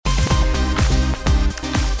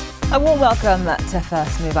A warm welcome to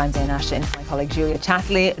First Move. I'm Stefanishyna and my colleague Julia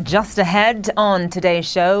Chatterley. Just ahead on today's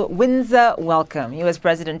show, Windsor welcome. US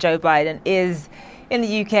President Joe Biden is in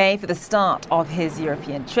the UK for the start of his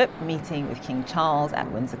European trip, meeting with King Charles at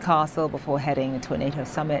Windsor Castle before heading to a NATO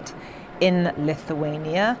summit in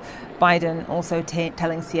Lithuania. Biden also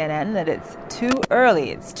telling CNN that it's too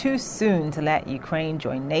early, it's too soon to let Ukraine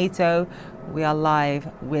join NATO. We are live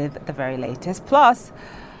with the very latest. Plus,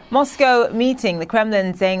 Moscow meeting, the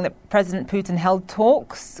Kremlin saying that President Putin held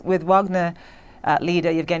talks with Wagner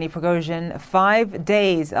leader Yevgeny Prigozhin 5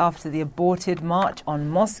 days after the aborted march on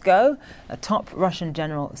Moscow, a top Russian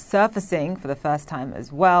general surfacing for the first time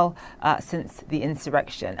as well since the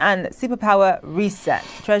insurrection. And superpower reset.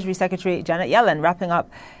 Treasury Secretary Janet Yellen wrapping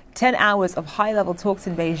up 10 hours of high-level talks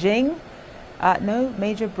in Beijing. No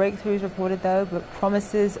major breakthroughs reported, though, but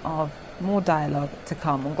promises of more dialogue to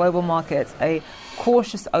come. On global markets, a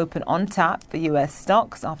cautious open on tap for US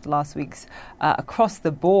stocks after last week's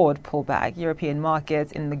across-the-board pullback. European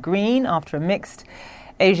markets in the green after a mixed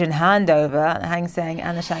Asian handover. The Hang Seng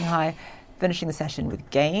and the Shanghai finishing the session with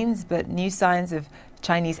gains, but new signs of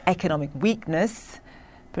Chinese economic weakness.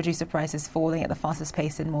 Producer prices falling at the fastest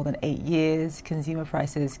pace in more than 8 years. Consumer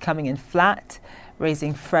prices coming in flat,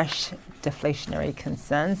 raising fresh deflationary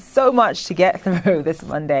concerns. So much to get through this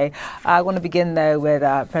Monday. I want to begin, though, with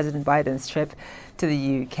President Biden's trip to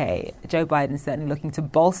the UK. Joe Biden certainly looking to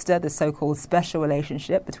bolster the so-called special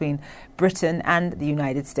relationship between Britain and the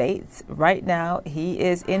United States. Right now, he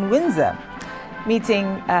is in Windsor,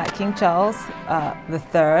 meeting King Charles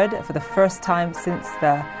III for the first time since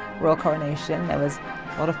the royal coronation. There was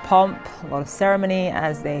a lot of pomp, a lot of ceremony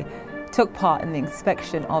as they took part in the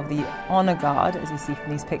inspection of the Honor Guard. As you see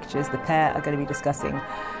from these pictures, the pair are going to be discussing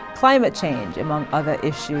climate change, among other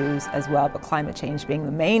issues as well, but climate change being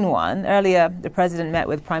the main one. Earlier, the president met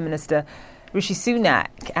with Prime Minister Rishi Sunak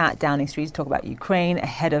at Downing Street to talk about Ukraine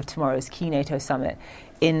ahead of tomorrow's key NATO summit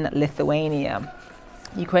in Lithuania.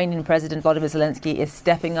 Ukrainian President Volodymyr Zelensky is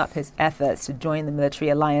stepping up his efforts to join the military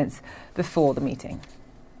alliance before the meeting.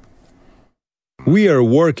 We are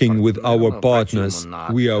working with our partners.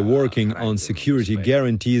 We are working on security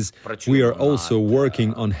guarantees. We are also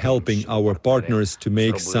working on helping our partners to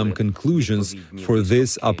make some conclusions for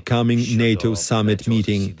this upcoming NATO summit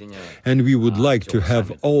meeting. And we would like to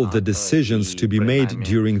have all the decisions to be made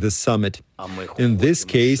during the summit. In this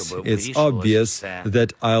case, it's obvious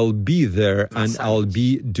that I'll be there and I'll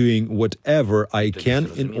be doing whatever I can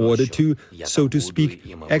in order to, so to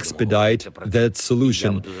speak, expedite that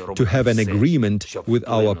solution, to have an agreement with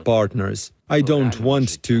our partners. I don't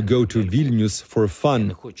want to go to Vilnius for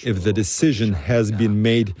fun if the decision has been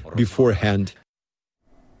made beforehand.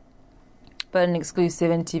 But in an exclusive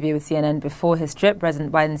interview with CNN before his trip,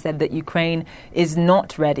 President Biden said that Ukraine is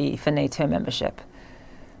not ready for NATO membership.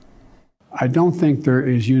 I don't think there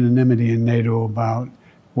is unanimity in NATO about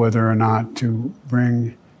whether or not to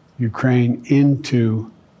bring Ukraine into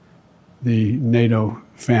the NATO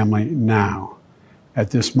family now,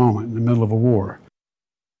 at this moment, in the middle of a war.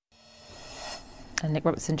 And Nick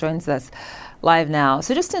Robertson joins us live now.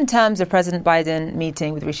 So just in terms of President Biden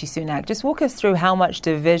meeting with Rishi Sunak, just walk us through how much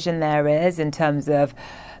division there is in terms of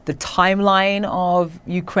the timeline of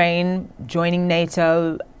Ukraine joining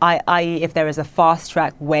NATO, i.e. if there is a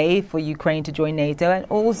fast-track way for Ukraine to join NATO, and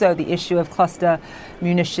also the issue of cluster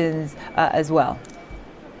munitions as well.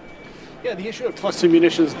 Yeah, the issue of cluster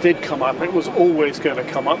munitions did come up. It was always going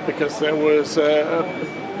to come up because there was,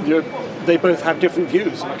 they both have different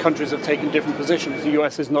views. The countries have taken different positions. The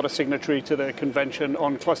US is not a signatory to the Convention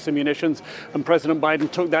on Cluster Munitions, and President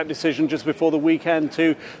Biden took that decision just before the weekend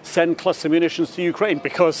to send cluster munitions to Ukraine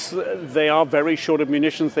because they are very short of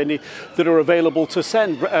munitions they need, that are available to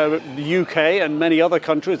send. The UK and many other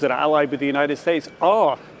countries that are allied with the United States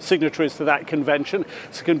are signatories to that convention.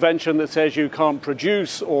 It's a convention that says you can't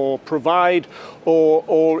produce or provide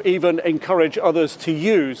or even encourage others to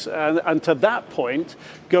use. And to that point,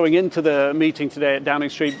 going into the meeting today at Downing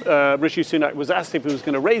Street, Rishi Sunak was asked if he was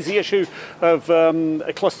going to raise the issue of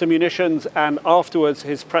cluster munitions, and afterwards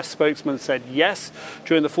his press spokesman said yes.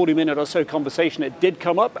 During the 40-minute or so conversation, it did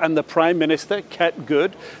come up, and the Prime Minister kept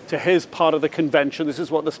good to his part of the convention. This is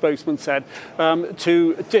what the spokesman said,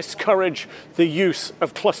 to discourage the use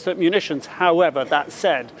of cluster munitions. However, that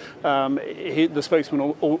said, the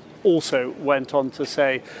spokesman also went on to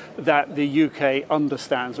say that the UK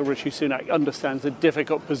understands, or Rishi Sunak understands, the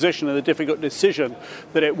difficult position and the difficult decision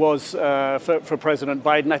that it was for President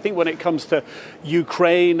Biden. I think when it comes to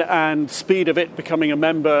Ukraine and speed of it becoming a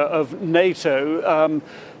member of NATO,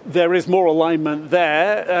 there is more alignment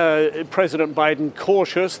there. President Biden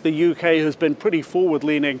cautious. The UK has been pretty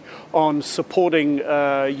forward-leaning on supporting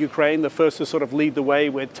Ukraine, the first to sort of lead the way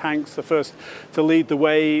with tanks, the first to lead the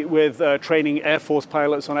way with training Air Force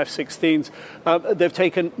pilots on F-16s. They've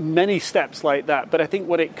taken many steps like that. But I think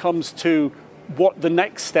when it comes to what the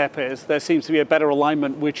next step is, there seems to be a better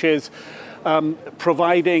alignment, which is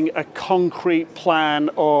providing a concrete plan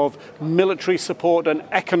of military support and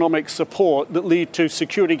economic support that lead to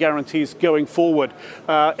security guarantees going forward.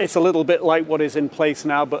 It's a little bit like what is in place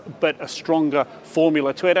now, but a stronger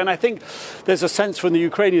formula to it. And I think there's a sense from the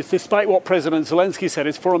Ukrainians, despite what President Zelensky said,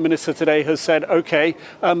 his foreign minister today has said, okay,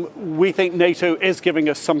 we think NATO is giving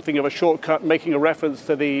us something of a shortcut, making a reference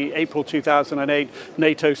to the April 2008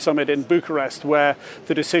 NATO summit in Bucharest, where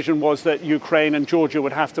the decision was that Ukraine and Georgia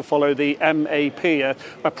would have to follow the MAP,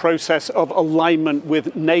 a process of alignment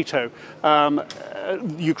with NATO.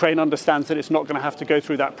 Ukraine understands that it's not going to have to go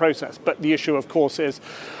through that process. But the issue, of course, is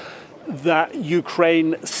that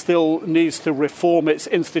Ukraine still needs to reform its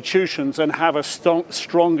institutions and have a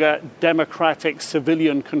stronger democratic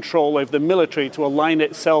civilian control over the military to align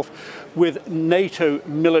itself with NATO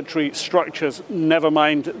military structures, never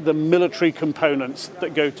mind the military components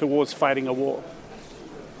that go towards fighting a war.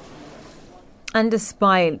 And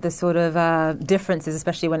despite the sort of differences,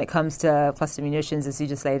 especially when it comes to cluster munitions, as you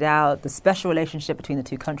just laid out, the special relationship between the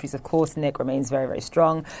two countries, of course, Nick, remains very, very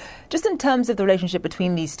strong. Just in terms of the relationship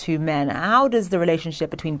between these two men, how does the relationship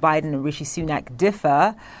between Biden and Rishi Sunak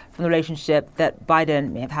differ from the relationship that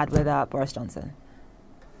Biden may have had with Boris Johnson?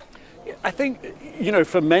 I think,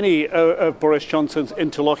 for many of Boris Johnson's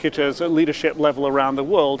interlocutors at leadership level around the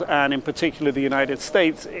world, and in particular the United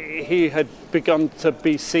States, he had begun to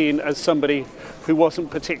be seen as somebody who wasn't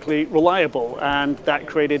particularly reliable, and that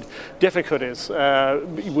created difficulties.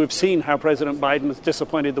 We've seen how President Biden was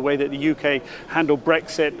disappointed the way that the UK handled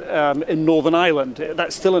Brexit in Northern Ireland.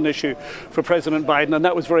 That's still an issue for President Biden, and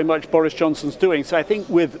that was very much Boris Johnson's doing. So I think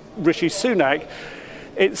with Rishi Sunak,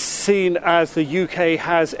 it's seen as the UK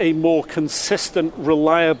has a more consistent,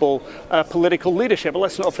 reliable political leadership. But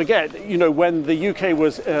let's not forget, when the UK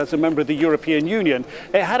was as a member of the European Union,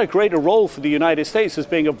 it had a greater role for the United States as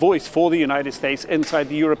being a voice for the United States inside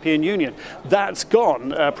the European Union. That's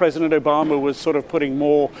gone. President Obama was sort of putting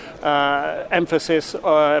more emphasis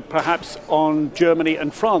perhaps on Germany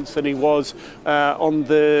and France than he was on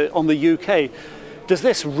the UK. Does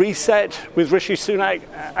this reset with Rishi Sunak?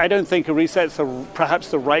 I don't think a reset's perhaps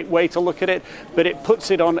the right way to look at it, but it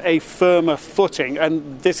puts it on a firmer footing.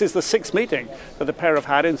 And this is the sixth meeting that the pair have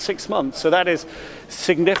had in 6 months. So that is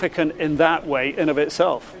significant in that way in of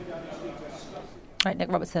itself. Right, Nick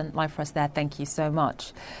Robertson, live for us there. Thank you so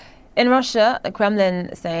much. In Russia, the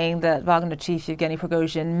Kremlin saying that Wagner chief Yevgeny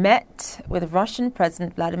Prigozhin met with Russian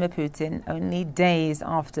President Vladimir Putin only days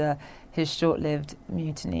after his short-lived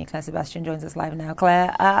mutiny. Claire Sebastian joins us live now.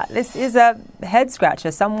 Claire, this is a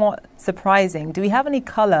head-scratcher, somewhat surprising. Do we have any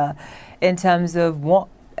colour in terms of what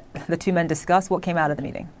the two men discussed, what came out of the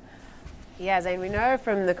meeting? Yeah, Zain, we know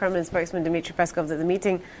from the Kremlin spokesman Dmitry Peskov that the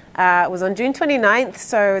meeting was on June 29th,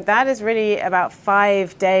 so that is really about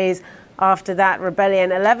 5 days after that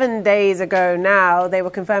rebellion. 11 days ago now, they were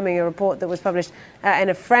confirming a report that was published in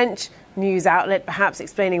a French news outlet, perhaps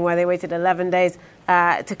explaining why they waited 11 days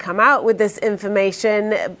to come out with this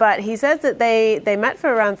information. But he says that they met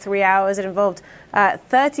for around 3 hours. It involved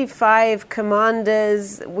 35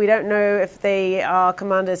 commanders. We don't know if they are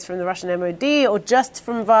commanders from the Russian MOD or just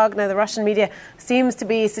from Wagner. The Russian media seems to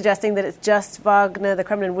be suggesting that it's just Wagner. The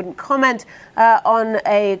Kremlin wouldn't comment on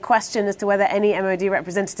a question as to whether any MOD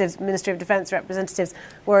representatives, Ministry of Defense representatives,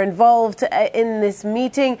 were involved in this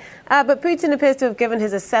meeting. But Putin appears to have given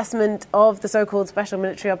his assessment of the so-called special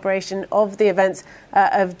military operation of the events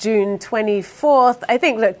of June 24th. I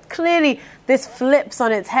think, look, clearly this flips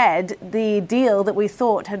on its head the deal that we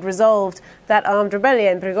thought had resolved that armed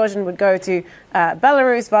rebellion. Prigozhin would go to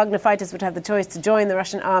Belarus. Wagner fighters would have the choice to join the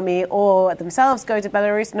Russian army or themselves go to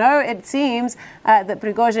Belarus. No, it seems that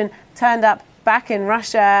Prigozhin turned up back in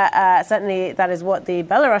Russia. Certainly that is what the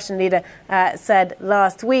Belarusian leader said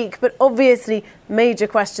last week. But obviously major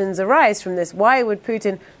questions arise from this. Why would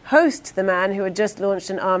Putin host the man who had just launched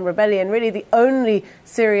an armed rebellion, really the only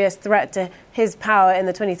serious threat to his power in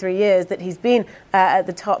the 23 years that he's been at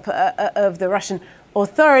the top of the Russian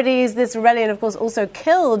authorities? This rebellion, of course, also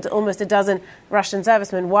killed almost a dozen Russian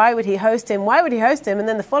servicemen. Why would he host him? And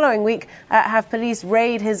then the following week have police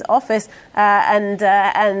raid his office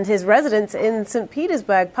and his residence in St.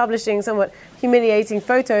 Petersburg, publishing somewhat humiliating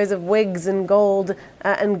photos of wigs and gold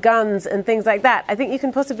and guns and things like that. I think you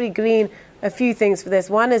can possibly glean a few things for this.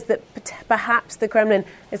 One is that perhaps the Kremlin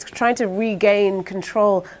is trying to regain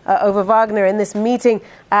control over Wagner. In this meeting,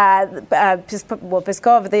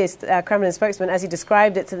 Peskov, the Kremlin spokesman, as he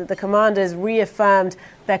described it, said that the commanders reaffirmed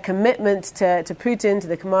their commitment to Putin, to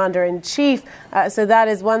the commander-in-chief. So that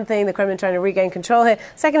is one thing, the Kremlin trying to regain control here.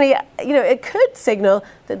 Secondly, it could signal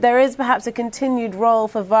that there is perhaps a continued role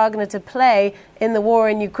for Wagner to play in the war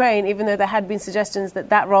in Ukraine, even though there had been suggestions that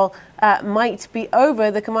that role might be over.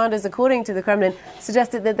 The commanders, according to the Kremlin,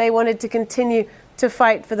 suggested that they wanted to continue to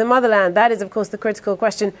fight for the motherland. That is, of course, the critical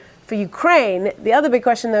question for Ukraine. The other big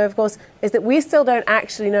question, though, of course, is that we still don't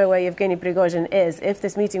actually know where Yevgeny Prigozhin is. If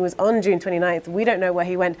this meeting was on June 29th, we don't know where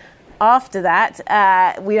he went after that.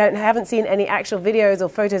 We haven't seen any actual videos or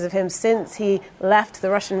photos of him since he left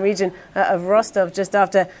the Russian region of Rostov just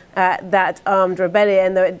after that armed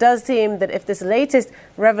rebellion, though it does seem that if this latest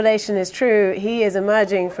revelation is true, he is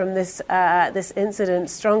emerging from this incident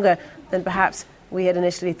stronger than perhaps we had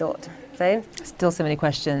initially thought. Zane? Still so many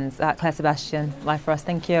questions. Claire Sebastian, live for us.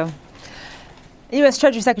 Thank you. U.S.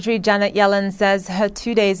 Treasury Secretary Janet Yellen says her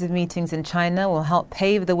 2 days of meetings in China will help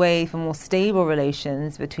pave the way for more stable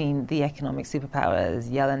relations between the economic superpowers.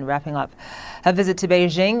 Yellen wrapping up her visit to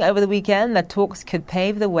Beijing over the weekend. The talks could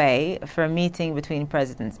pave the way for a meeting between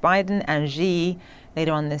Presidents Biden and Xi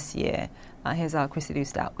later on this year. Here's our Chrissy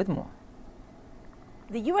Lustout with more.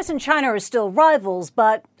 The U.S. and China are still rivals,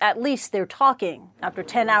 but at least they're talking. After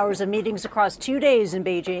 10 hours of meetings across 2 days in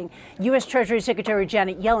Beijing, U.S. Treasury Secretary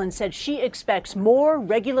Janet Yellen said she expects more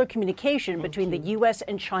regular communication between the U.S.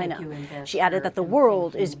 and China. She added that the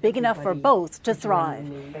world is big enough for both to thrive.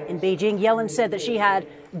 In Beijing, Yellen said that she had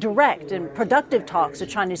direct and productive talks with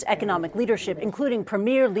China's economic leadership, including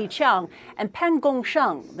Premier Li Qiang and Peng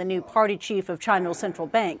Gongsheng, the new party chief of China's central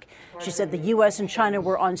bank. She said the U.S. and China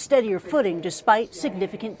were on steadier footing despite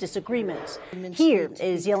significant disagreements. Here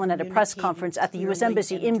is Yellen at a press conference at the U.S.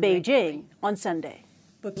 Embassy in Beijing on Sunday.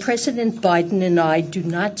 But President Biden and I do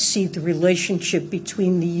not see the relationship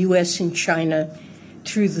between the U.S. and China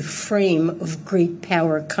through the frame of great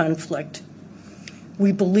power conflict.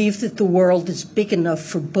 We believe that the world is big enough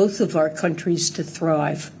for both of our countries to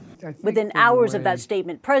thrive. Within hours of that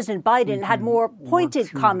statement, President Biden had more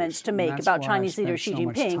pointed comments to make about Chinese leader Xi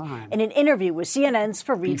Jinping in an interview with CNN's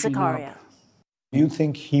Fareed Zakaria. Do you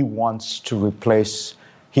think he wants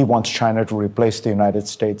China to replace the United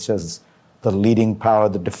States as the leading power,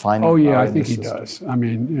 the defining power? Oh, yeah, I think he does. I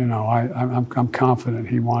mean, I'm confident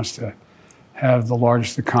he wants to have the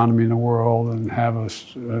largest economy in the world and have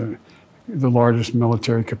the largest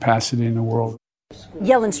military capacity in the world.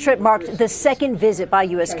 Yellen's trip marked the second visit by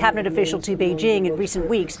U.S. cabinet official to Beijing in recent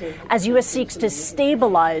weeks as U.S. seeks to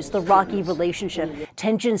stabilize the rocky relationship.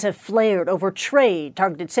 Tensions have flared over trade,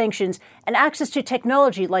 targeted sanctions, and access to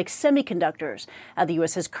technology like semiconductors. The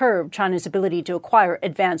U.S. has curbed China's ability to acquire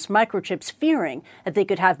advanced microchips, fearing that they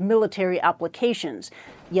could have military applications.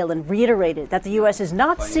 Yellen reiterated that the U.S. is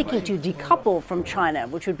not seeking to decouple from China,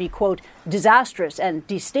 which would be, quote, disastrous and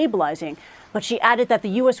destabilizing. But she added that the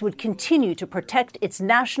U.S. would continue to protect its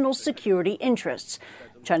national security interests.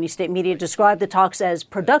 Chinese state media described the talks as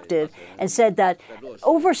productive and said that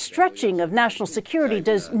overstretching of national security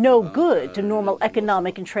does no good to normal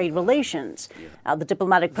economic and trade relations. The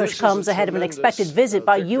diplomatic push comes ahead of an expected visit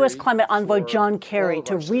by U.S. climate envoy John Kerry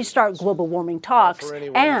to restart global warming talks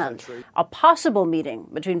and a possible meeting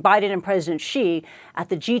between Biden and President Xi at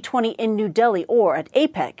the G20 in New Delhi or at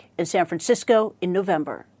APEC in San Francisco in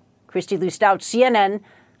November. Christy Lustout, CNN,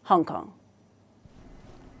 Hong Kong.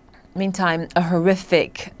 Meantime, a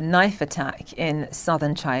horrific knife attack in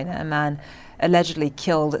southern China. A man allegedly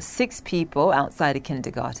killed 6 people outside a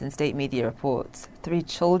kindergarten. State media reports 3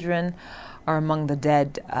 children are among the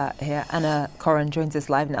dead here. Anna Corrin joins us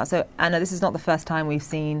live now. So, Anna, this is not the first time we've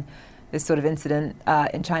seen this sort of incident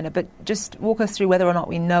in China, but just walk us through whether or not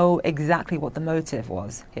we know exactly what the motive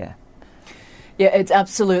was here. Yeah, it's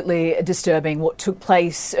absolutely disturbing what took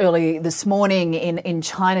place early this morning in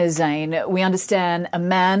China, Zane. We understand a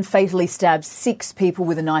man fatally stabbed 6 people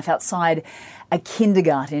with a knife outside a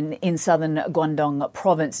kindergarten in southern Guangdong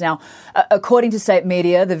province. Now, according to state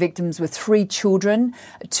media, the victims were 3 children,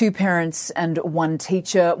 2 parents and 1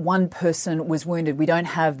 teacher. 1 person was wounded. We don't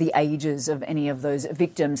have the ages of any of those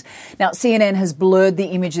victims. Now, CNN has blurred the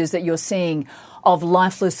images that you're seeing of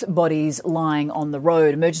lifeless bodies lying on the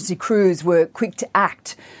road. Emergency crews were quick to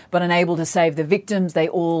act, but unable to save the victims. They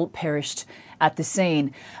all perished at the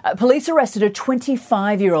scene. Police arrested a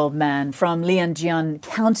 25-year-old man from Lianjian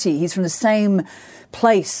County. He's from the same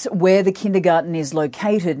place where the kindergarten is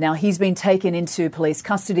located. Now, he's been taken into police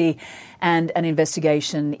custody and an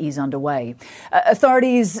investigation is underway.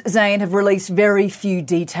 Authorities, Zane, have released very few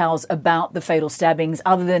details about the fatal stabbings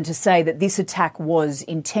other than to say that this attack was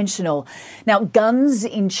intentional. Now, guns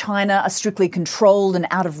in China are strictly controlled and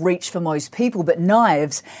out of reach for most people, but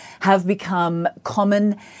knives have become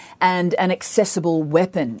common and an accessible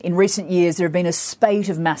weapon. In recent years, there have been a spate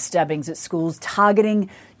of mass stabbings at schools targeting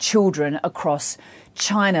children across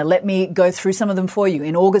China. Let me go through some of them for you.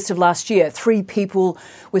 In August of last year, 3 people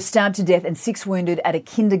were stabbed to death and 6 wounded at a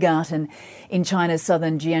kindergarten in China's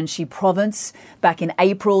southern Jiangxi province. Back in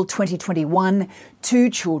April 2021, 2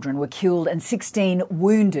 children were killed and 16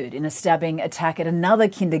 wounded in a stabbing attack at another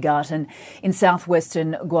kindergarten in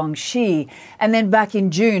southwestern Guangxi. And then back in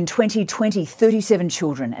June 2020, 37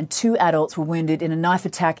 children and 2 adults were wounded in a knife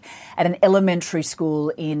attack at an elementary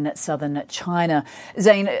school in southern China.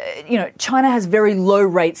 Zane, China has very low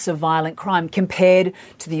rates of violent crime compared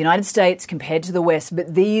to the United States, compared to the West,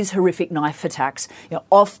 but these horrific knife attacks,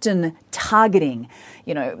 often targeting,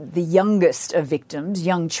 the youngest of victims,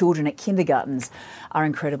 young children at kindergartens, are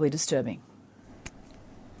incredibly disturbing.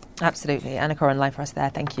 Absolutely. Anna Corin live for us there.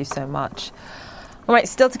 Thank you so much. All right,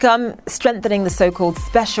 still to come, strengthening the so-called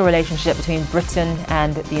special relationship between Britain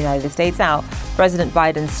and the United States. Now, President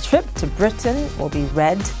Biden's trip to Britain will be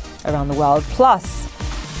read around the world. Plus,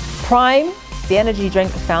 Prime, the energy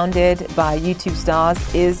drink founded by YouTube stars,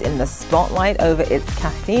 is in the spotlight over its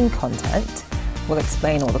caffeine content. We'll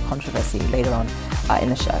explain all the controversy later on in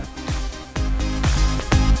the show.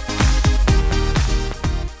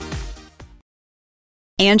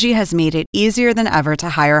 Angie has made it easier than ever to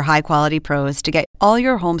hire high-quality pros to get all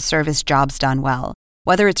your home service jobs done well.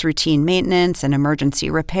 Whether it's routine maintenance, an emergency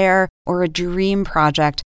repair, or a dream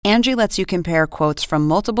project, Angie lets you compare quotes from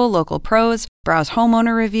multiple local pros, browse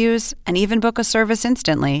homeowner reviews, and even book a service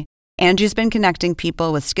instantly. Angie's been connecting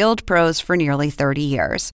people with skilled pros for nearly 30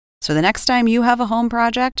 years. So the next time you have a home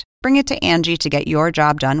project, bring it to Angie to get your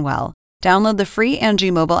job done well. Download the free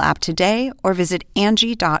Angie mobile app today or visit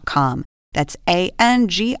Angie.com. That's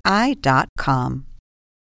ANGI.com.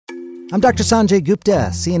 I'm Dr. Sanjay Gupta,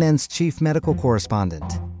 CNN's chief medical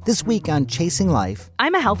correspondent. This week on Chasing Life,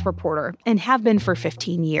 I'm a health reporter and have been for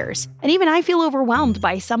 15 years. And even I feel overwhelmed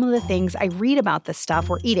by some of the things I read about the stuff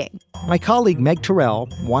we're eating. My colleague Meg Terrell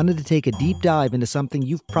wanted to take a deep dive into something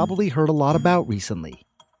you've probably heard a lot about recently: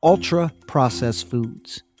 ultra-processed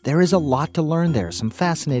foods. There is a lot to learn there, some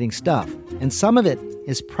fascinating stuff, and some of it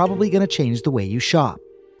is probably going to change the way you shop.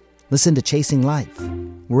 Listen to Chasing Life,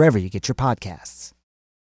 wherever you get your podcasts.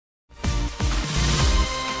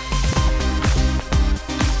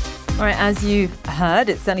 All right, as you've heard,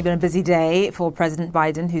 it's certainly been a busy day for President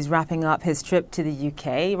Biden, who's wrapping up his trip to the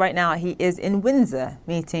UK. Right now, he is in Windsor,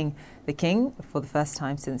 meeting the King for the first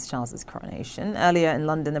time since Charles's coronation. Earlier in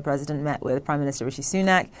London, the President met with Prime Minister Rishi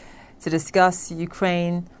Sunak to discuss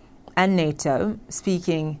Ukraine and NATO.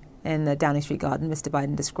 Speaking in the Downing Street Garden, Mr.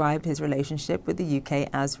 Biden described his relationship with the UK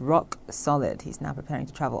as rock solid. He's now preparing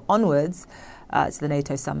to travel onwards to the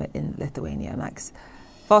NATO summit in Lithuania. Max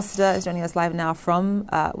Foster is joining us live now from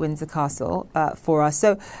Windsor Castle for us.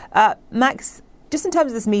 So, Max, just in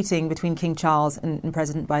terms of this meeting between King Charles and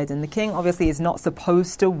President Biden, the King obviously is not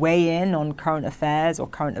supposed to weigh in on current affairs or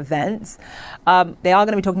current events. They are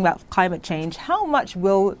going to be talking about climate change. How much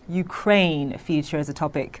will Ukraine feature as a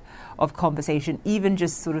topic of conversation, even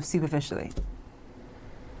just sort of superficially?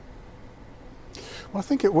 Well, I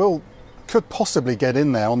think it could possibly get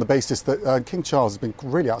in there on the basis that King Charles has been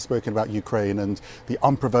really outspoken about Ukraine and the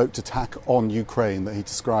unprovoked attack on Ukraine that he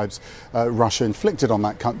describes Russia inflicted on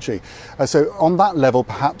that country. So on that level,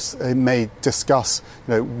 perhaps he may discuss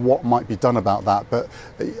what might be done about that. But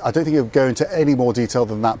I don't think he'll go into any more detail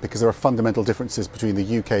than that, because there are fundamental differences between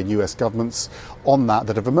the UK and US governments on that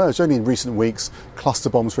have emerged only in recent weeks. Cluster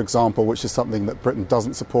bombs, for example, which is something that Britain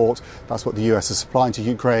doesn't support. That's what the US is supplying to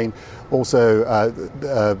Ukraine. Also,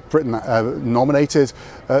 Britain nominated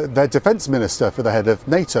their defence minister for the head of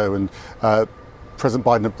NATO, and President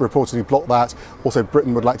Biden reportedly blocked that. Also,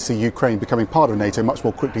 Britain would like to see Ukraine becoming part of NATO much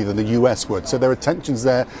more quickly than the US would. So there are tensions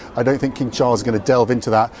there. I don't think King Charles is going to delve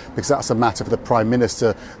into that, because that's a matter for the Prime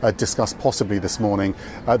Minister discussed possibly this morning.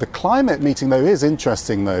 The climate meeting, though, is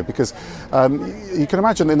interesting, though, because you can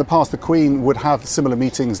imagine in the past the Queen would have similar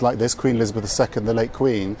meetings like this, Queen Elizabeth II, the late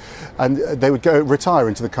Queen, and they would go retire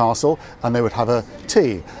into the castle and they would have a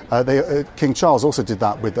tea. King Charles also did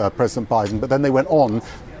that with President Biden, but then they went on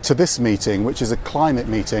to this meeting, which is a climate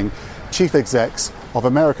meeting, chief execs of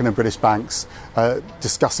American and British banks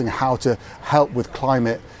discussing how to help with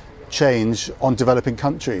climate change on developing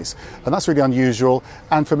countries. And that's really unusual,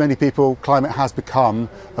 and for many people climate has become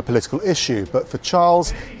a political issue. But for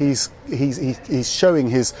Charles, he's showing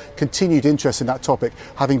his continued interest in that topic,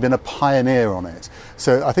 having been a pioneer on it.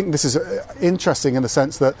 So I think this is interesting in the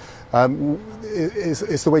sense that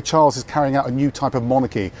it's the way Charles is carrying out a new type of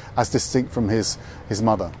monarchy as distinct from his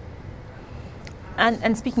mother.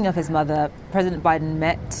 And speaking of his mother, President Biden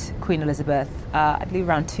met Queen Elizabeth, I believe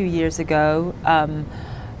around 2 years ago,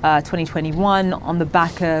 2021, on the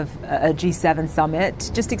back of a G7 summit.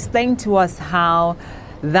 Just explain to us how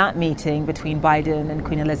that meeting between Biden and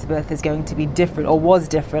Queen Elizabeth is going to be different, or was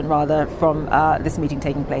different rather, from this meeting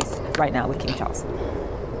taking place right now with King Charles.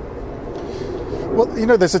 Well,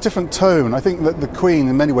 there's a different tone. I think that the Queen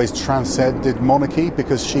in many ways transcended monarchy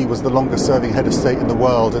because she was the longest serving head of state in the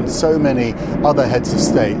world, and so many other heads of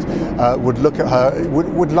state would look at her,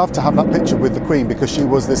 would love to have that picture with the Queen, because she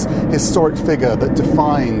was this historic figure that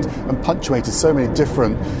defined and punctuated so many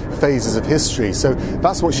different phases of history. So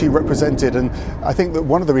that's what she represented, and I think that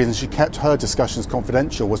one of the reasons she kept her discussions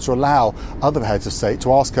confidential was to allow other heads of state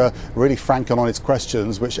to ask her really frank and honest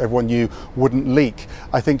questions, which everyone knew wouldn't leak.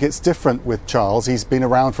 I think it's different with Charles. He's been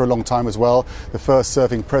around for a long time as well. The first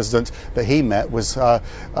serving president that he met was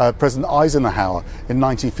President Eisenhower in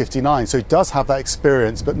 1959. So he does have that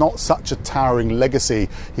experience, but not such a towering legacy.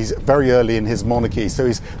 He's very early in his monarchy, so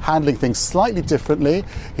he's handling things slightly differently.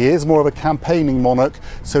 He is more of a campaigning monarch,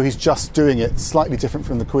 so he's just doing it slightly different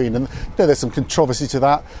from the Queen. And there's some controversy to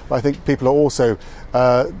that, but I think people are also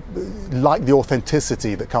like the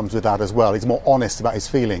authenticity that comes with that as well. He's more honest about his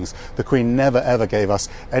feelings. The Queen never ever gave us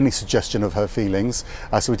any suggestion of her feelings,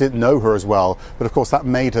 so we didn't know her as well. But of course that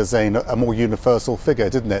made her, Zain, a more universal figure,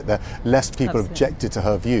 didn't it? Less people objected to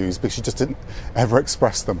her views because she just didn't ever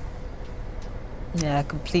express them. Yeah,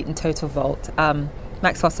 complete and total vault.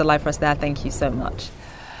 Max Foster live for us there. Thank you so much.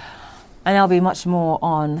 And there'll be much more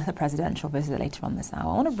on the presidential visit later on this hour.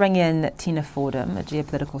 I want to bring in Tina Fordham, a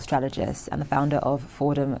geopolitical strategist and the founder of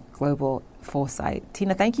Fordham Global Foresight.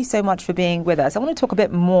 Tina, thank you so much for being with us. I want to talk a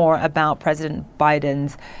bit more about President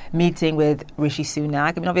Biden's meeting with Rishi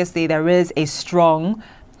Sunak. I mean, obviously there is a strong,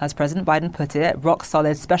 as President Biden put it,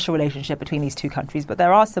 rock-solid special relationship between these two countries. But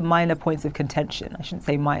there are some minor points of contention. I shouldn't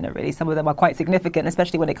say minor, really. Some of them are quite significant,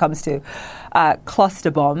 especially when it comes to cluster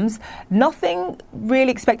bombs. Nothing really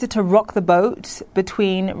expected to rock the boat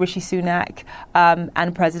between Rishi Sunak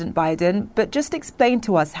and President Biden. But just explain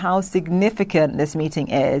to us how significant this meeting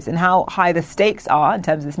is and how high the stakes are in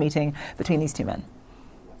terms of this meeting between these two men.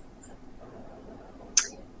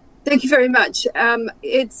 Thank you very much.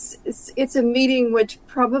 It's a meeting which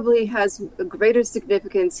probably has a greater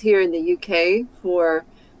significance here in the UK for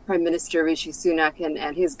Prime Minister Rishi Sunak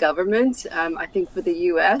and his government. I think for the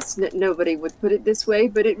US, nobody would put it this way,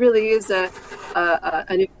 but it really is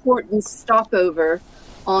an important stopover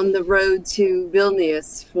on the road to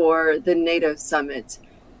Vilnius for the NATO summit.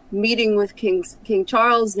 Meeting with King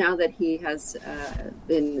Charles now that he has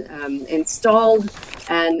been installed,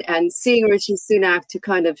 and seeing Rishi Sunak to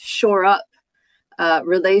kind of shore up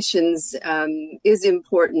relations is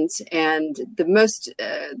important. And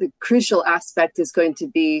the crucial aspect is going to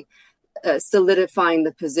be solidifying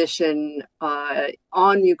the position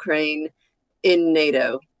on Ukraine in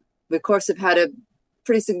NATO. We, of course, have had a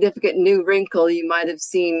pretty significant new wrinkle. You might have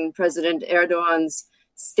seen President Erdogan's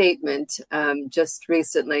statement just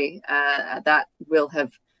recently that will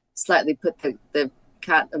have slightly put the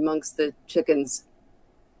cat amongst the chickens.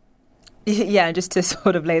 Yeah, and just to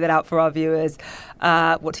sort of lay that out for our viewers,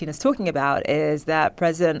 what Tina's talking about is that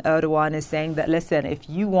President Erdogan is saying that, listen, if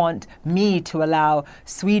you want me to allow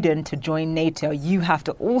Sweden to join NATO, you have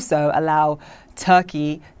to also allow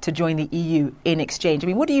Turkey to join the EU in exchange. I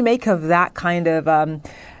mean, what do you make of that kind of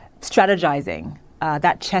strategizing?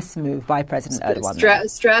 That chess move by President Erdogan.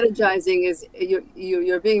 Strategizing is,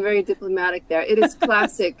 you're being very diplomatic there. It is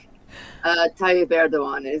classic Tayyip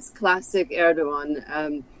Erdogan. It is classic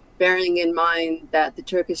Erdogan, bearing in mind that the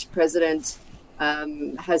Turkish president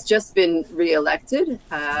has just been re-elected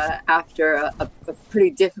after a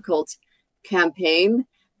pretty difficult campaign.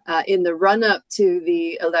 In the run-up to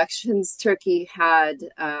the elections, Turkey had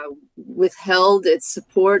withheld its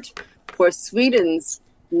support for Sweden's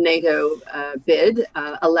NATO bid,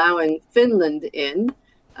 allowing Finland in.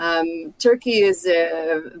 Turkey is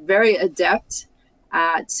very adept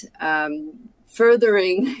at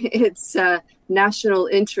furthering its national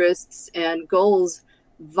interests and goals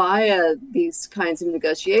via these kinds of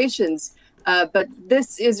negotiations. But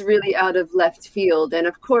this is really out of left field. And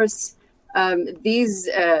of course, these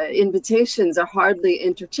invitations are hardly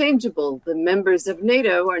interchangeable. The members of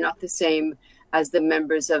NATO are not the same as the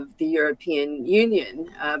members of the European Union,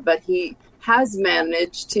 but he has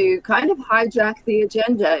managed to kind of hijack the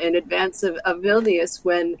agenda in advance of Vilnius,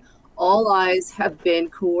 when all eyes have been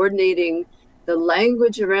coordinating the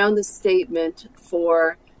language around the statement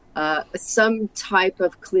for some type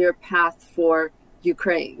of clear path for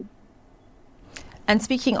Ukraine. And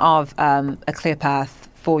speaking of a clear path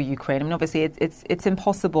for Ukraine, I mean, obviously it's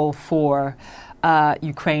impossible for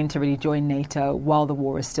Ukraine to really join NATO while the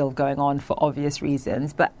war is still going on for obvious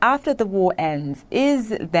reasons. But after the war ends, is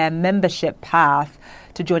their membership path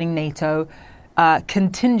to joining NATO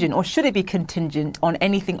contingent, or should it be contingent on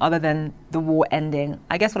anything other than the war ending?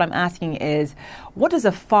 I guess what I'm asking is, what does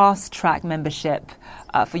a fast-track membership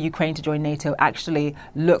for Ukraine to join NATO actually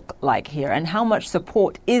look like here? And how much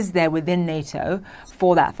support is there within NATO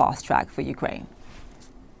for that fast track for Ukraine?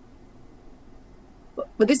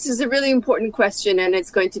 Well, this is a really important question, and it's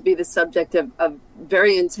going to be the subject of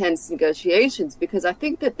very intense negotiations, because I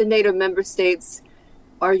think that the NATO member states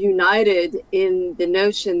are united in the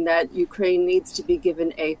notion that Ukraine needs to be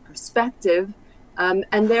given a perspective.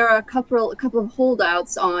 And there are a couple of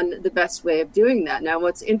holdouts on the best way of doing that. Now,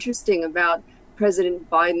 what's interesting about President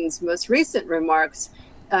Biden's most recent remarks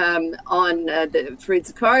on the Fareed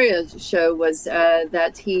Zakaria show was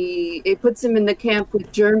that it puts him in the camp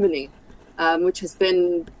with Germany, which has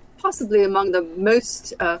been possibly among the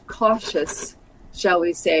most cautious, shall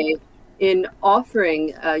we say, in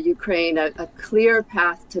offering Ukraine a clear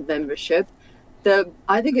path to membership.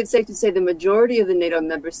 I think it's safe to say the majority of the NATO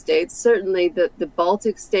member states, certainly the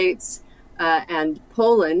Baltic states and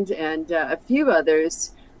Poland and a few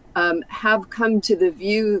others, have come to the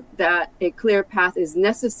view that a clear path is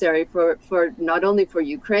necessary for not only for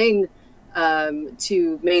Ukraine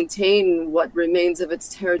to maintain what remains of its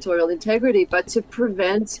territorial integrity, but to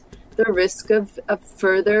prevent the risk of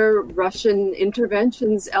further Russian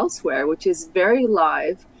interventions elsewhere, which is very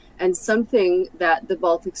live and something that the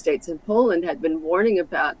Baltic states and Poland had been warning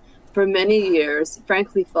about for many years,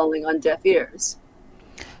 frankly falling on deaf ears.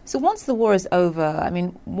 So once the war is over, I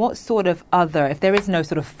mean, what sort of if there is no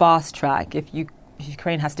sort of fast track, if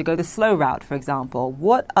Ukraine has to go the slow route, for example,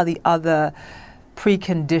 what are the other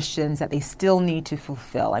preconditions that they still need to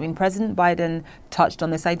fulfill? I mean, President Biden touched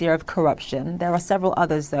on this idea of corruption. There are several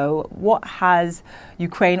others, though. What has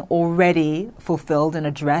Ukraine already fulfilled and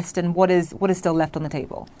addressed, and what is still left on the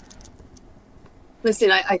table?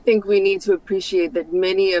 Listen, I think we need to appreciate that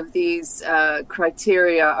many of these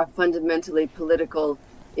criteria are fundamentally political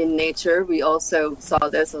in nature. We also saw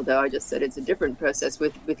this, although I just said it's a different process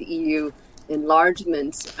with EU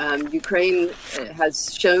enlargement. Ukraine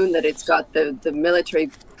has shown that it's got the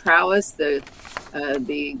military prowess, the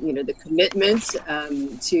commitment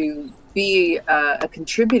to be a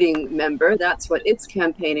contributing member. That's what it's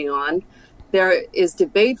campaigning on. There is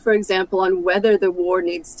debate, for example, on whether the war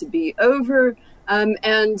needs to be over,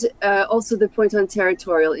 and also the point on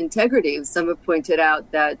territorial integrity. Some have pointed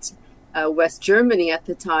out that West Germany at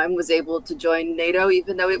the time was able to join NATO,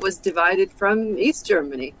 even though it was divided from East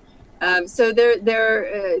Germany. So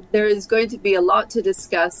there is going to be a lot to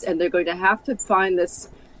discuss, and they're going to have to find this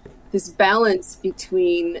balance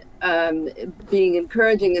between being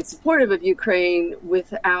encouraging and supportive of Ukraine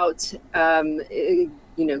without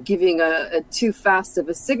giving a too fast of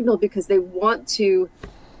a signal, because they want to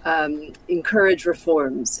encourage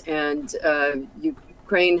reforms, and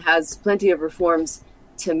Ukraine has plenty of reforms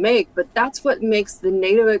to make, but that's what makes the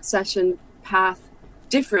NATO accession path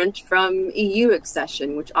different from EU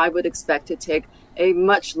accession, which I would expect to take a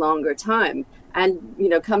much longer time. And,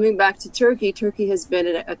 coming back to Turkey has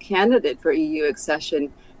been a candidate for EU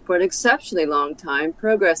accession for an exceptionally long time.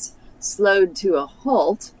 Progress slowed to a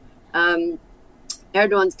halt.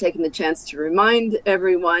 Erdogan's taken the chance to remind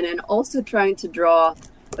everyone, and also trying to draw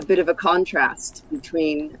a bit of a contrast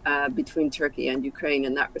between Turkey and Ukraine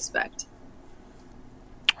in that respect.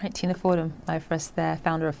 Right, Tina Fordham, live for us there,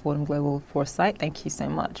 founder of Fordham Global Foresight. Thank you so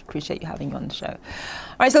much. Appreciate you having you on the show.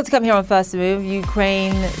 All right, so to come here on First Move,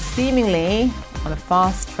 Ukraine seemingly on a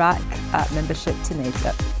fast track membership to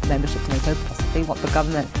NATO, possibly what the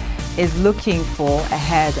government is looking for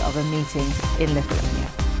ahead of a meeting in Lithuania.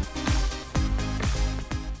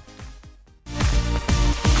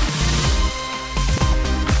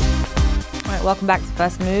 All right, welcome back to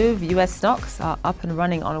First Move. US stocks are up and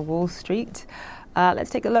running on Wall Street. Let's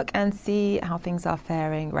take a look and see how things are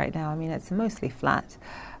faring right now. I mean, it's mostly flat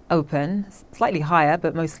open, slightly higher,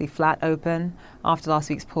 but mostly flat open after last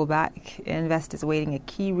week's pullback. Investors awaiting a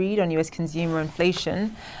key read on US consumer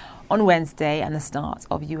inflation on Wednesday and the start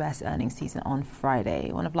of US earnings season on Friday.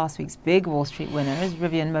 One of last week's big Wall Street winners,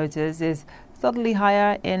 Rivian Motors, is subtly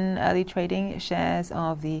higher in early trading. Shares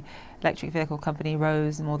of the electric vehicle company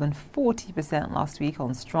rose more than 40% last week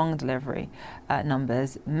on strong delivery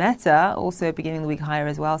numbers. Meta also beginning the week higher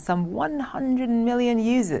as well. Some 100 million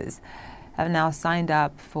users have now signed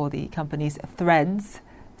up for the company's Threads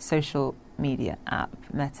social media app.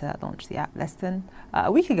 Meta launched the app less than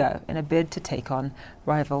a week ago in a bid to take on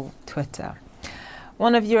rival Twitter.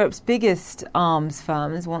 One of Europe's biggest arms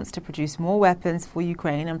firms wants to produce more weapons for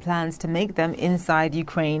Ukraine and plans to make them inside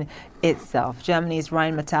Ukraine itself. Germany's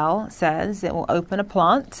Rheinmetall says it will open a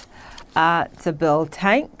plant to build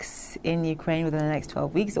tanks in Ukraine within the next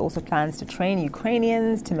 12 weeks. It also plans to train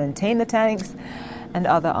Ukrainians to maintain the tanks and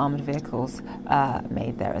other armored vehicles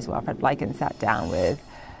made there as well. Fred Bleiken sat down with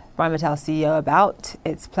Rheinmetall CEO about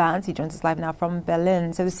its plans. He joins us live now from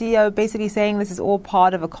Berlin. So the CEO basically saying this is all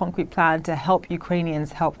part of a concrete plan to help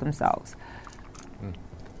Ukrainians help themselves.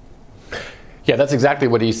 Yeah, that's exactly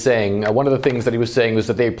what he's saying. One of the things that he was saying was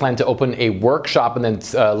that they plan to open a workshop and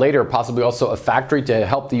then later possibly also a factory to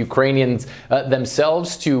help the Ukrainians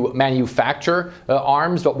themselves to manufacture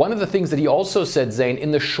arms. But one of the things that he also said, Zain,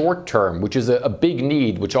 in the short term, which is a big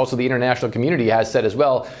need, which also the international community has said as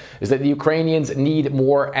well, is that the Ukrainians need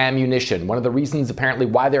more ammunition. One of the reasons apparently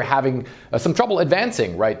why they're having some trouble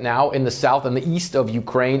advancing right now in the south and the east of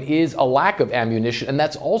Ukraine is a lack of ammunition. And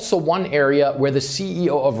that's also one area where the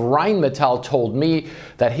CEO of Rheinmetall told me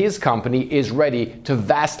that his company is ready to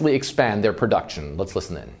vastly expand their production. Let's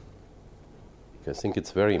listen in. I think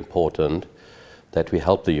it's very important that we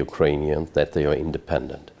help the Ukrainians, that they are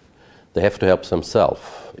independent. They have to help themselves.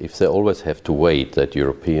 If they always have to wait that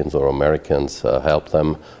Europeans or Americans help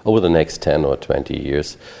them over the next 10 or 20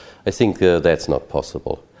 years, I think that's not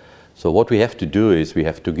possible. So what we have to do is we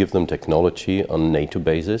have to give them technology on NATO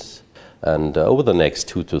basis. And over the next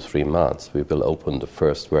 2 to 3 months, we will open the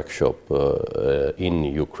first workshop in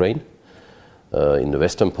Ukraine, in the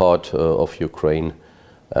western part of Ukraine,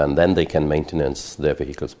 and then they can maintenance their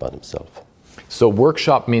vehicles by themselves. So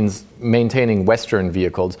workshop means maintaining Western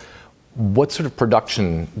vehicles. What sort of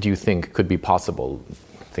production do you think could be possible?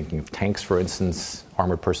 Thinking of tanks, for instance,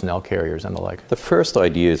 armored personnel carriers and the like. The first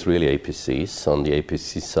idea is really APCs. On the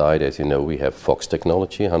APC side, as you know, we have Fox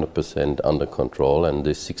technology, 100% under control, and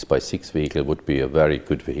this 6x6 vehicle would be a very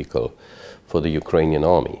good vehicle for the Ukrainian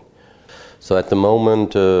army. So at the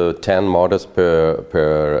moment, 10 mortars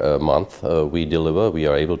per month we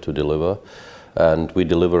are able to deliver, and we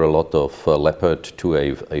deliver a lot of Leopard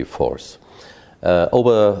 2A force.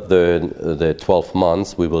 Over the 12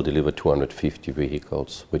 months, we will deliver 250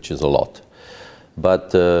 vehicles, which is a lot. But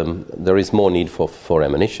there is more need for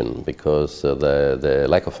ammunition, because the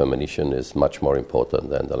lack of ammunition is much more important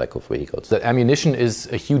than the lack of vehicles. The ammunition is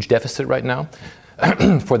a huge deficit right now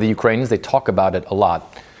for the Ukrainians. They talk about it a lot.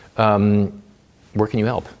 Where can you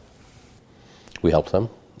help? We help them,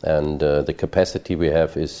 and the capacity we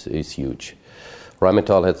have is huge.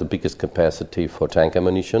 Rheinmetall has the biggest capacity for tank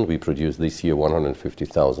ammunition. We produced this year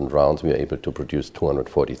 150,000 rounds. We are able to produce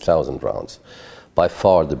 240,000 rounds. By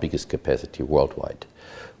far the biggest capacity worldwide.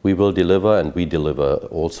 We will deliver, and we deliver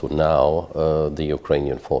also now, the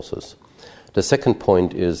Ukrainian forces. The second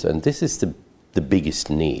point is, and this is the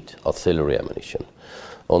biggest need, artillery ammunition.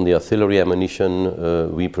 On the artillery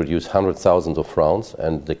ammunition, we produce 100,000 of rounds,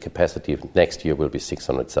 and the capacity of next year will be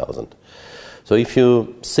 600,000. So if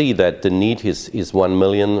you see that the need is 1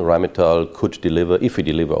 million, Rheinmetall could deliver, if we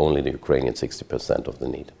deliver only the Ukrainian 60% of the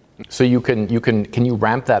need. So can you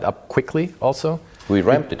ramp that up quickly also? We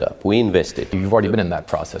ramped it up. We invested. You've already been in that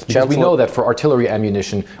process. Because we know that for artillery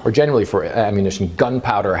ammunition, or generally for ammunition,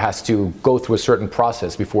 gunpowder has to go through a certain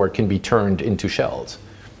process before it can be turned into shells.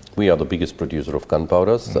 We are the biggest producer of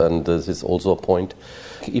gunpowders, and this is also a point.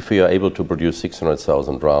 If we are able to produce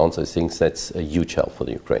 600,000 rounds, I think that's a huge help for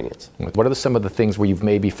the Ukrainians. What are some of the things where you've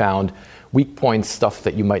maybe found weak points, stuff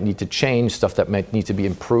that you might need to change, stuff that might need to be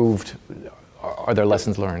improved? Are there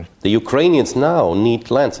lessons learned? The Ukrainians now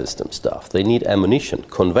need land system stuff. They need ammunition,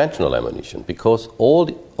 conventional ammunition, because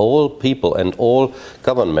all people and all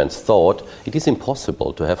governments thought it is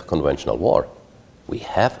impossible to have a conventional war. We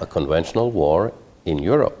have a conventional war in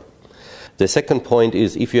Europe. The second point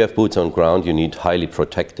is, if you have boots on ground, you need highly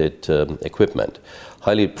protected equipment.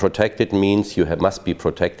 Highly protected means you must be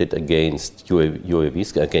protected against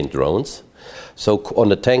UAVs, against drones. So on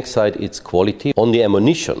the tank side, it's quality. On the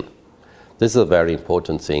ammunition, this is a very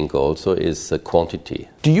important thing also, is quantity.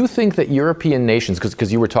 Do you think that European nations,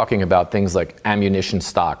 because you were talking about things like ammunition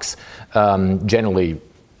stocks, generally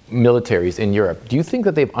militaries in Europe, do you think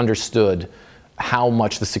that they've understood how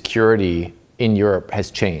much the security in Europe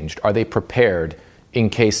has changed? Are they prepared in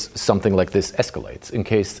case something like this escalates, in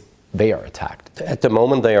case they are attacked? At the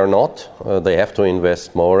moment, they are not. They have to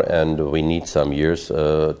invest more, and we need some years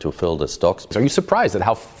to fill the stocks. Are you surprised at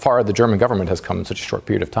how far the German government has come in such a short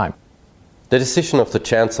period of time? The decision of the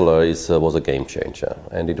Chancellor was a game changer,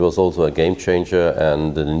 and it was also a game changer,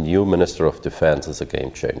 and the new Minister of Defense is a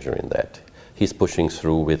game changer in that. He's pushing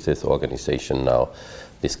through with this organization now,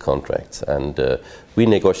 these contracts, and we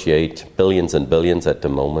negotiate billions and billions at the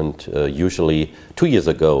moment. Usually 2 years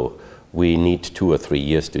ago, we need 2 or 3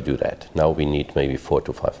 years to do that. Now we need maybe 4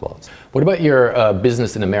 to 5 months. What about your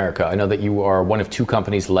business in America? I know that you are one of 2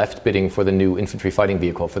 companies left bidding for the new infantry fighting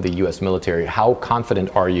vehicle for the U.S. military. How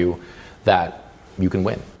confident are you that you can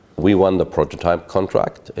win? We won the prototype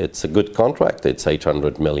contract. It's a good contract. It's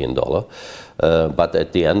 $800 million. But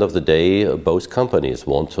at the end of the day, both companies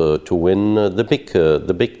want to win the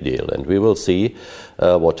big deal. And we will see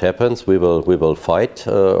what happens. We will fight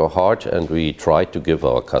hard, and we try to give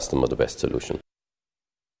our customer the best solution.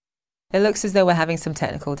 It looks as though we're having some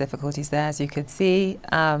technical difficulties there, as you could see.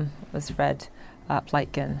 Was Fred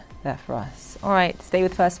Pleitgen there for us. All right, stay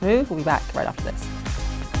with First Move. We'll be back right after this.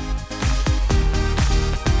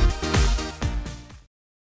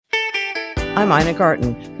 I'm Ina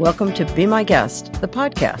Garten. Welcome to Be My Guest, the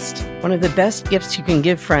podcast. One of the best gifts you can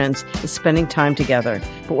give friends is spending time together.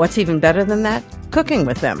 But what's even better than that? Cooking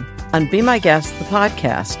with them. On Be My Guest, the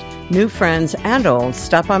podcast, new friends and old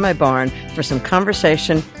stop by my barn for some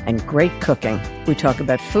conversation and great cooking. We talk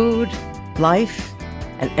about food, life,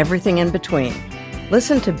 and everything in between.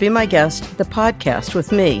 Listen to Be My Guest, the podcast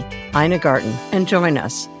with me, Ina Garten, and join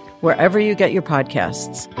us wherever you get your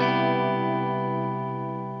podcasts.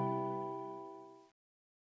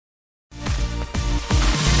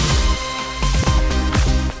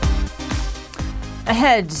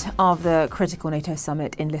 Ahead of the critical NATO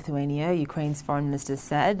summit in Lithuania, Ukraine's foreign minister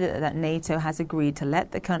said that NATO has agreed to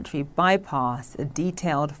let the country bypass a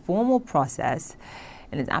detailed formal process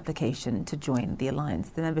in its application to join the alliance.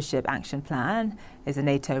 The Membership Action Plan is a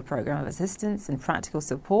NATO program of assistance and practical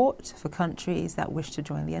support for countries that wish to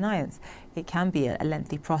join the alliance. It can be a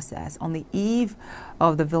lengthy process. On the eve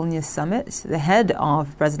of the Vilnius summit, the head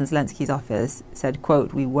of President Zelensky's office said,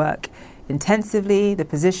 quote, "We work intensively. The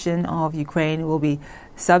position of Ukraine will be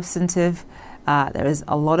substantive. There is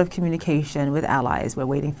a lot of communication with allies. We're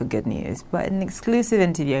waiting for good news." But in an exclusive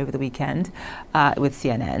interview over the weekend with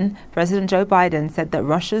CNN, President Joe Biden said that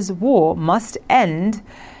Russia's war must end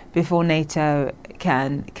before NATO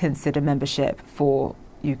can consider membership for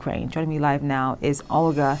Ukraine. Joining me live now is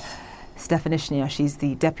Olga Stefanishyna. She's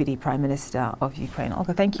the Deputy Prime Minister of Ukraine.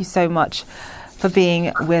 Olga, thank you so much for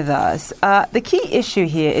being with us. The key issue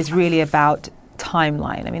here is really about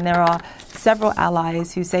timeline. I mean, there are several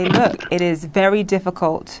allies who say, look, it is very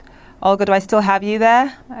difficult. Olga, do I still have you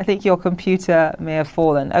there? I think your computer may have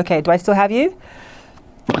fallen. Okay, do I still have you?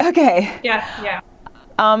 Okay. Yeah.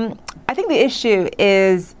 I think the issue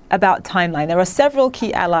is about timeline. There are several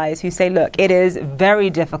key allies who say, look, it is very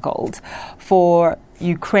difficult for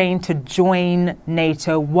Ukraine to join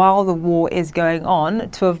NATO while the war is going on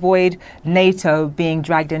to avoid NATO being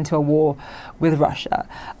dragged into a war with Russia.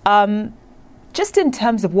 Just in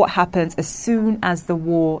terms of what happens as soon as the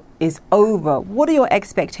war is over, what are your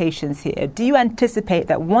expectations here? Do you anticipate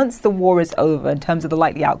that once the war is over, in terms of the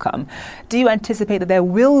likely outcome, do you anticipate that there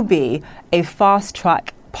will be a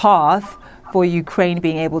fast-track path for Ukraine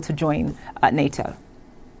being able to join NATO?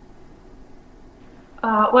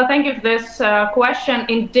 Well, thank you for this question.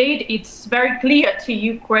 Indeed, it's very clear to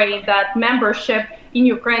Ukraine that membership in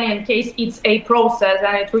Ukrainian case is a process,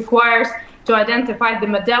 and it requires to identify the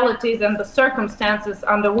modalities and the circumstances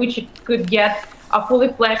under which it could get a fully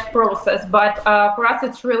fledged process. But for us,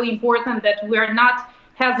 it's really important that we're not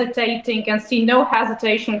hesitating and see no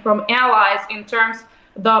hesitation from allies in terms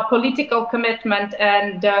of the political commitment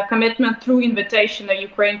and commitment through invitation of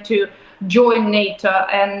Ukraine to join NATO.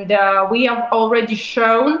 And we have already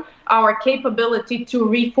shown our capability to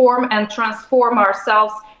reform and transform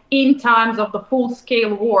ourselves in times of the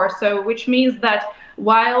full-scale war. So which means that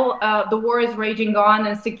while the war is raging on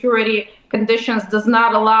and security conditions does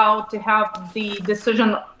not allow to have the decision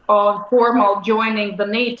of formal joining the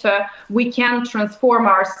NATO, we can transform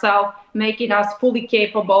ourselves, making us fully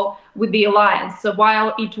capable with the alliance. So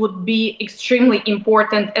while it would be extremely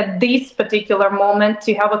important at this particular moment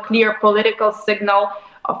to have a clear political signal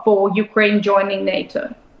for Ukraine joining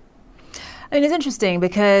NATO. I mean, it's interesting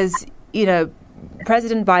because, you know,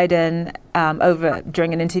 President Biden,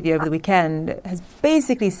 during an interview over the weekend, has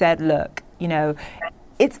basically said, look, you know,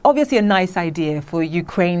 it's obviously a nice idea for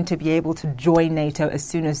Ukraine to be able to join NATO as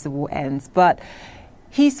soon as the war ends, but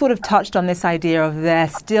he sort of touched on this idea of there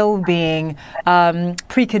still being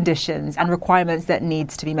preconditions and requirements that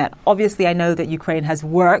needs to be met. Obviously, I know that Ukraine has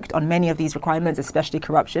worked on many of these requirements, especially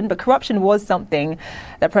corruption, but corruption was something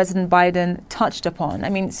that President Biden touched upon. I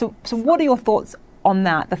mean, so what are your thoughts on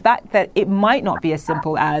that? The fact that it might not be as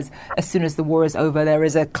simple as soon as the war is over, there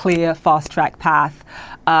is a clear fast-track path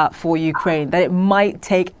for Ukraine, that it might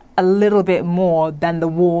take a little bit more than the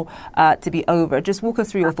war to be over. Just walk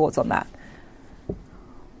us through your thoughts on that.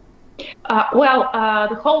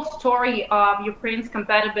 The whole story of Ukraine's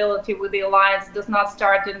compatibility with the alliance does not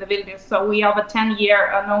start in the Vilnius. So we have a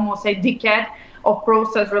 10-year and almost a decade of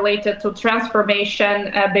process related to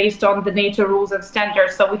transformation based on the NATO rules and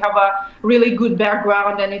standards. So we have a really good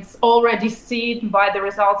background, and it's already seen by the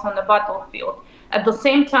results on the battlefield. At the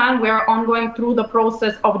same time, we are ongoing through the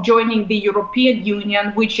process of joining the European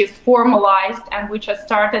Union, which is formalized and which has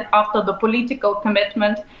started after the political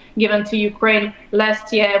commitment given to Ukraine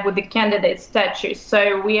last year with the candidate status.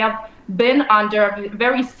 So we have been under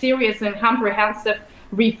very serious and comprehensive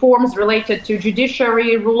reforms related to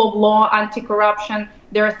judiciary, rule of law, anti-corruption.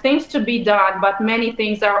 There are things to be done, but many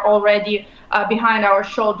things are already behind our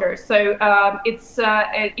shoulders. So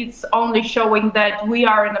it's only showing that we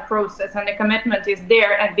are in the process, and the commitment is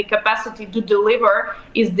there, and the capacity to deliver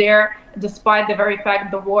is there, despite the very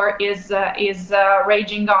fact the war is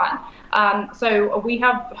raging on. So we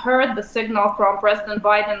have heard the signal from President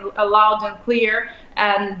Biden loud and clear,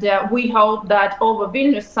 and we hope that over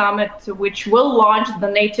Vilnius summit, which will launch the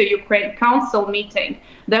NATO-Ukraine Council meeting,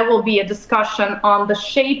 there will be a discussion on the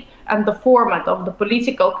shape and the format of the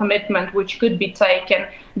political commitment which could be taken,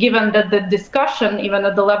 given that the discussion, even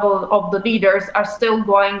at the level of the leaders, are still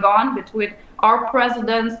going on between our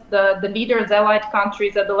presidents, the leaders, allied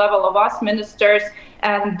countries, at the level of us ministers,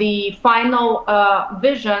 and the final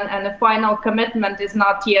vision and the final commitment is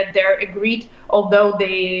not yet there agreed, although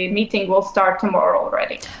the meeting will start tomorrow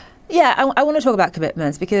already. Yeah, I want to talk about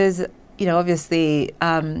commitments because, you know, obviously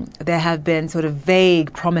there have been sort of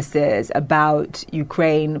vague promises about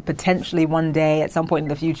Ukraine potentially one day at some point in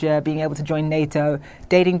the future being able to join NATO,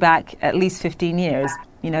 dating back at least 15 years,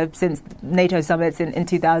 you know, since NATO summits in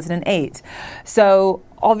 2008. So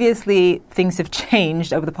obviously things have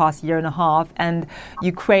changed over the past year and a half, and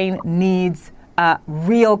Ukraine needs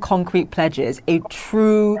real concrete pledges, a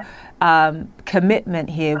true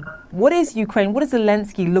commitment here. What is Ukraine, what is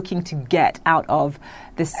Zelensky looking to get out of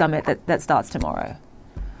this summit that starts tomorrow?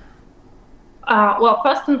 Well,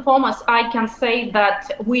 first and foremost, I can say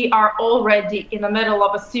that we are already in the middle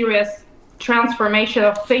of a serious transformation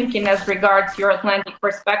of thinking as regards Euro-Atlantic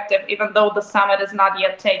perspective, even though the summit has not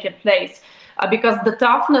yet taken place. Because the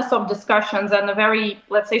toughness of discussions and a very,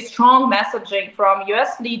 let's say, strong messaging from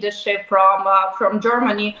U.S. leadership, from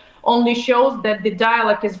Germany, only shows that the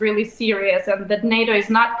dialogue is really serious and that NATO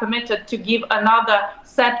is not committed to give another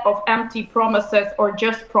set of empty promises or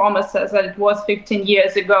just promises as it was 15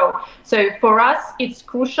 years ago. So for us, it's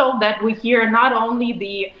crucial that we hear not only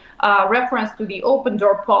the reference to the open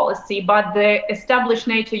door policy, but the established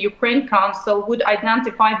NATO-Ukraine Council would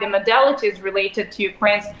identify the modalities related to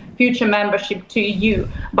Ukraine's future membership to EU.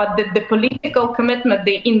 But the political commitment,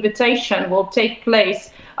 the invitation will take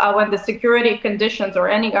place when the security conditions or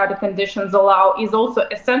any other conditions allow, is also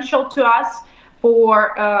essential to us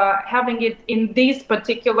for having it in this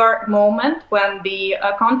particular moment when the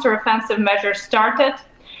counteroffensive measures started.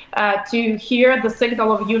 To hear the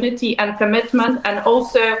signal of unity and commitment. And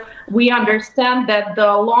also we understand that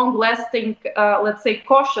the long-lasting, let's say,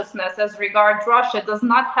 cautiousness as regards Russia does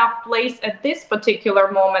not have place at this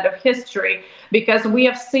particular moment of history, because we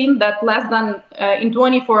have seen that less than in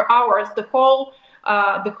 24 hours, the whole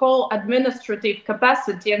administrative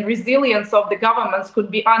capacity and resilience of the governments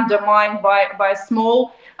could be undermined by a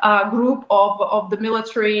small group of the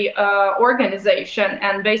military organization.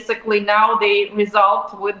 And basically now they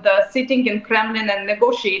result with the sitting in Kremlin and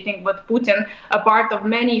negotiating with Putin, a part of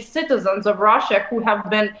many citizens of Russia who have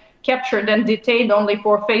been captured and detained only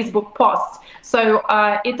for Facebook posts. So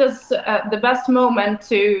it is the best moment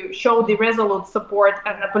to show the resolute support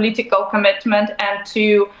and the political commitment, and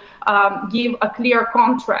to give a clear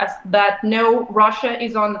contrast that no, Russia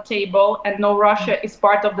is on the table and no, Russia is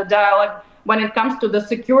part of the dialogue when it comes to the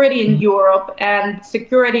security in Europe. And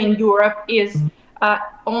security in Europe is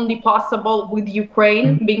only possible with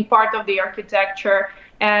Ukraine being part of the architecture.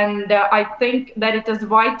 And I think that it is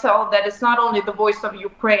vital that it's not only the voice of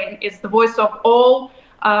Ukraine, it's the voice of all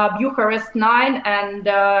Bucharest 9 and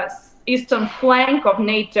eastern flank of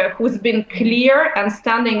NATO, who's been clear and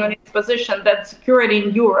standing on its position that security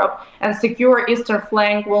in Europe and secure eastern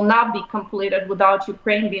flank will not be completed without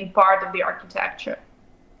Ukraine being part of the architecture.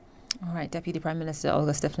 All right, Deputy Prime Minister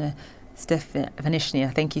Olga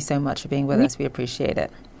Stefanishyna, thank you so much for being with us. We appreciate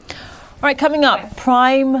it. All right, coming up,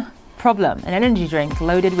 Prime Problem, an energy drink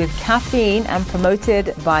loaded with caffeine and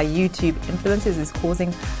promoted by YouTube influencers is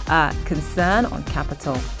causing concern on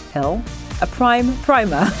Capitol Hill. A Prime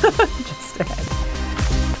Primer just ahead.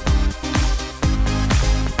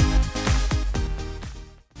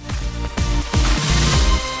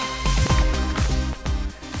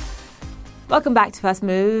 Welcome back to First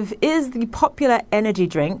Move. Is the popular energy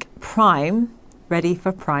drink Prime ready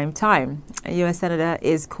for prime time? A U.S. Senator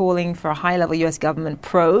is calling for a high-level U.S. government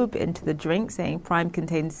probe into the drink, saying Prime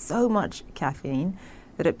contains so much caffeine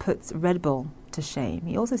that it puts Red Bull to shame.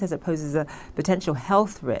 He also says it poses a potential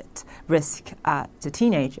health risk to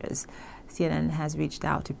teenagers. CNN has reached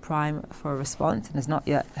out to Prime for a response and has not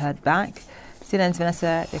yet heard back. CNN's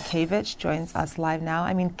Vanessa Yurkevich joins us live now.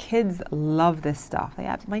 I mean, kids love this stuff.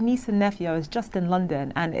 My niece and nephew, I was just in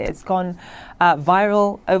London, and it's gone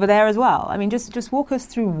viral over there as well. I mean, just walk us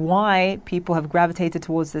through why people have gravitated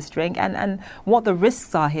towards this drink and what the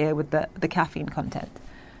risks are here with the caffeine content.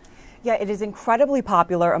 Yeah, it is incredibly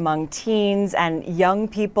popular among teens and young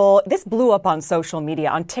people. This blew up on social media.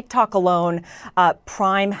 On TikTok alone,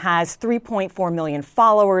 Prime has 3.4 million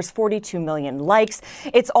followers, 42 million likes.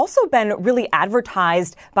 It's also been really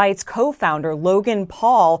advertised by its co-founder, Logan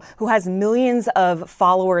Paul, who has millions of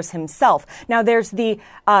followers himself. Now, there's the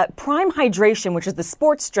Prime Hydration, which is the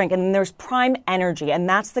sports drink, and then there's Prime Energy, and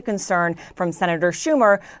that's the concern from Senator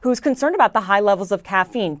Schumer, who's concerned about the high levels of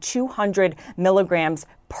caffeine, 200 milligrams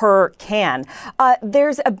per can.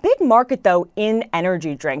 There's a big market, though, in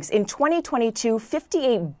energy drinks. In 2022,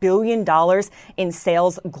 $58 billion in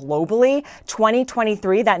sales globally.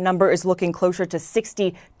 2023, that number is looking closer to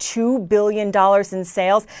 $62 billion in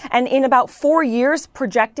sales. And in about 4 years,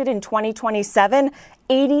 projected in 2027,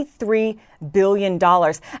 $83 billion.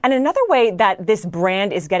 And another way that this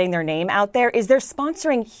brand is getting their name out there is they're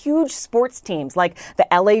sponsoring huge sports teams like the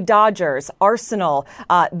LA Dodgers, Arsenal,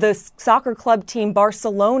 the soccer club team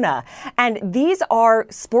Barcelona. And these are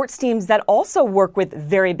sports teams that also work with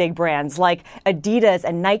very big brands like Adidas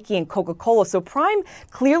and Nike and Coca-Cola. So Prime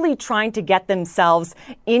clearly trying to get themselves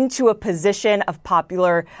into a position of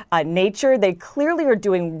popular nature. They clearly are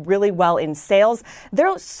doing really well in sales.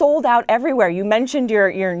 They're sold out everywhere. You mentioned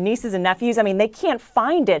your nieces and nephews. I mean, they can't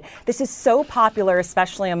find it. This is so popular,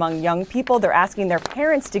 especially among young people. They're asking their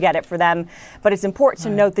parents to get it for them. But it's important to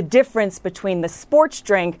note the difference between the sports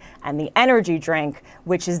drink and the energy drink,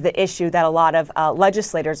 which is the issue that a lot of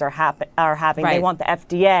legislators are having. Right. They want the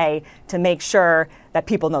FDA to make sure that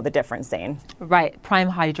people know the difference, Zane. Right. Prime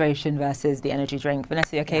Hydration versus the energy drink.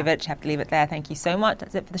 Vanessa Yurkevich, have to leave it there. Thank you so much.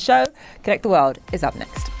 That's it for the show. Connect the World is up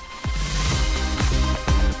next.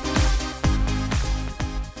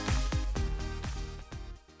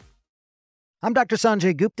 I'm Dr.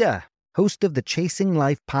 Sanjay Gupta, host of the Chasing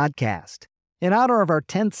Life podcast. In honor of our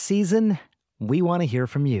 10th season, we want to hear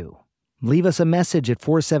from you. Leave us a message at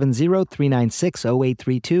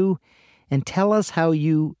 470-396-0832 and tell us how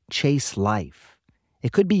you chase life.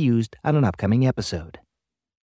 It could be used on an upcoming episode.